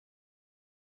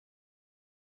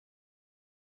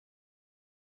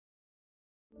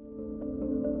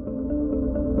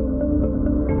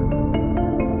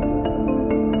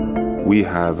We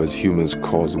have, as humans,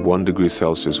 caused 1 degree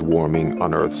Celsius warming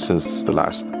on Earth since the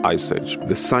last ice age.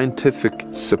 The scientific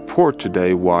support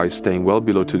today why staying well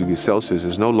below 2 degrees Celsius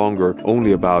is no longer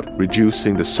only about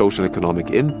reducing the social and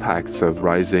economic impacts of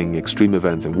rising extreme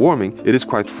events and warming. It is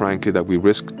quite frankly that we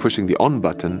risk pushing the on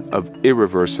button of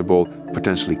irreversible,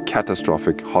 potentially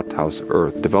catastrophic hothouse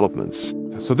Earth developments.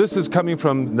 So this is coming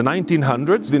from the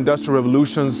 1900s, the Industrial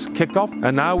Revolution's kickoff,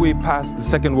 and now we passed the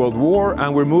Second World War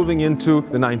and we're moving into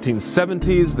the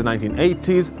 1970s, the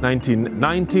 1980s,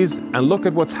 1990s, and look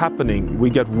at what's happening.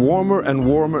 We get warmer and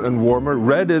warmer and warmer.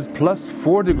 Red is plus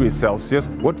 4 degrees Celsius.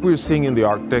 What we're seeing in the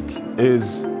Arctic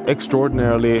is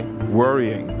extraordinarily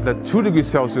worrying. That 2 degrees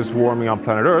Celsius warming on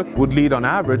planet Earth would lead on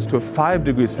average to a 5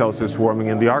 degrees Celsius warming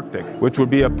in the Arctic, which would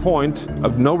be a point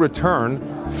of no return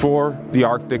for the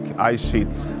Arctic ice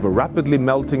sheets. The rapidly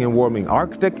melting and warming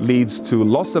Arctic leads to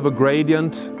loss of a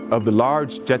gradient of the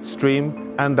large jet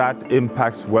stream, and that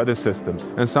impacts weather systems,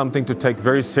 and something to take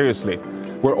very seriously.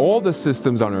 Where all the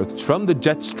systems on Earth, from the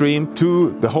jet stream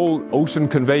to the whole ocean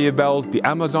conveyor belt, the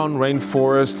Amazon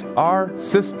rainforest, are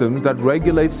systems that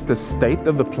regulates the state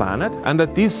of the planet, and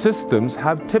that these systems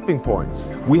have tipping points.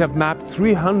 We have mapped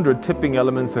 300 tipping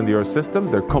elements in the Earth system.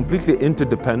 They're completely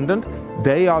interdependent.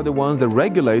 They are the ones that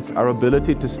regulates our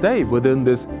ability to stay within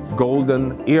this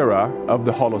golden era of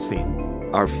the Holocene.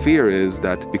 Our fear is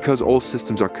that because all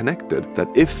systems are connected, that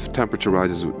if temperature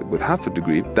rises with 0.5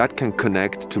 degree, that can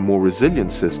connect to more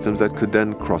resilient systems that could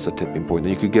then cross a tipping point.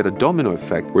 And you could get a domino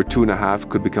effect where 2.5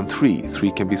 could become 3,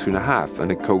 3 can be 3.5, and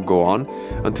it could go on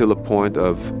until a point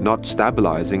of not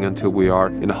stabilizing until we are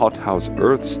in a hothouse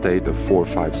Earth state of 4,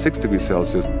 5, 6 degrees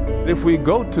Celsius. If we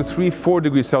go to 3, 4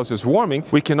 degrees Celsius warming,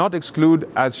 we cannot exclude,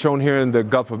 as shown here in the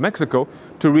Gulf of Mexico,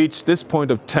 to reach this point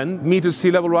of 10 meters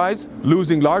sea level rise,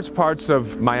 losing large parts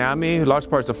of Miami, large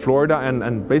parts of Florida,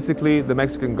 and basically the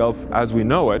Mexican Gulf as we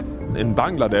know it. In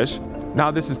Bangladesh,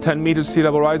 now this is 10 meters sea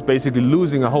level rise, basically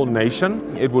losing a whole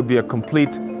nation. It would be a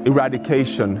complete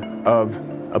eradication of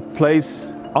a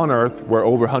place on Earth where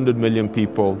over 100 million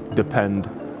people depend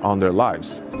on their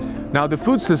lives. Now the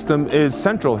food system is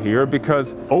central here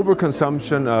because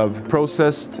overconsumption of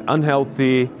processed,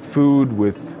 unhealthy food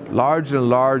with larger and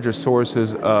larger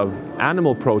sources of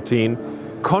animal protein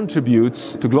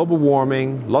contributes to global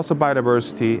warming, loss of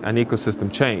biodiversity, and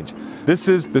ecosystem change. This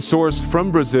is the source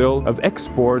from Brazil of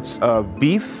exports of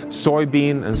beef,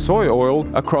 soybean, and soy oil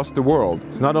across the world.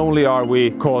 So not only are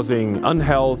we causing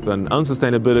unhealth and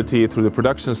unsustainability through the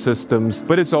production systems,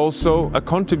 but it's also a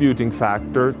contributing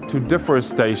factor to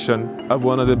deforestation of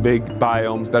one of the big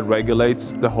biomes that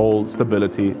regulates the whole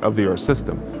stability of the Earth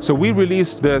system. So we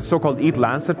released the so-called Eat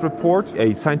Lancet report,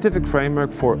 a scientific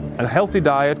framework for a healthy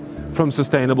diet from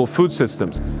sustainable food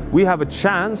systems. We have a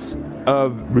chance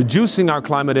of reducing our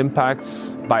climate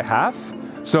impacts by half.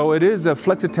 So it is a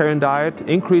flexitarian diet,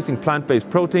 increasing plant-based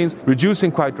proteins,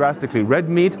 reducing quite drastically red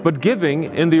meat, but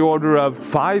giving in the order of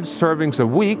 5 servings a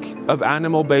week of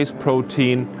animal-based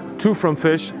protein, 2 from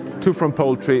fish, 2 from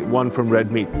poultry, 1 from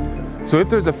red meat. So if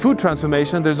there's a food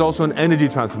transformation, there's also an energy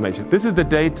transformation. This is the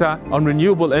data on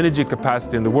renewable energy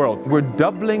capacity in the world. We're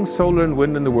doubling solar and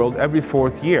wind in the world every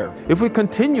 4th year. If we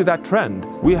continue that trend,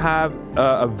 we have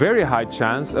a very high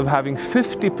chance of having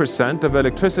 50% of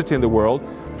electricity in the world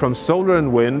from solar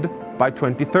and wind by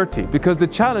 2030. Because the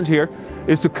challenge here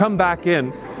is to come back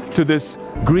in to this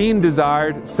green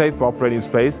desired safe operating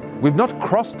space. We've not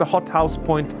crossed the hothouse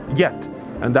point yet.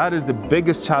 And that is the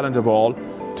biggest challenge of all,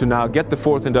 to now get the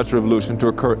 4th industrial revolution to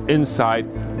occur inside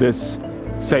this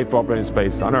safe operating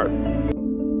space on Earth.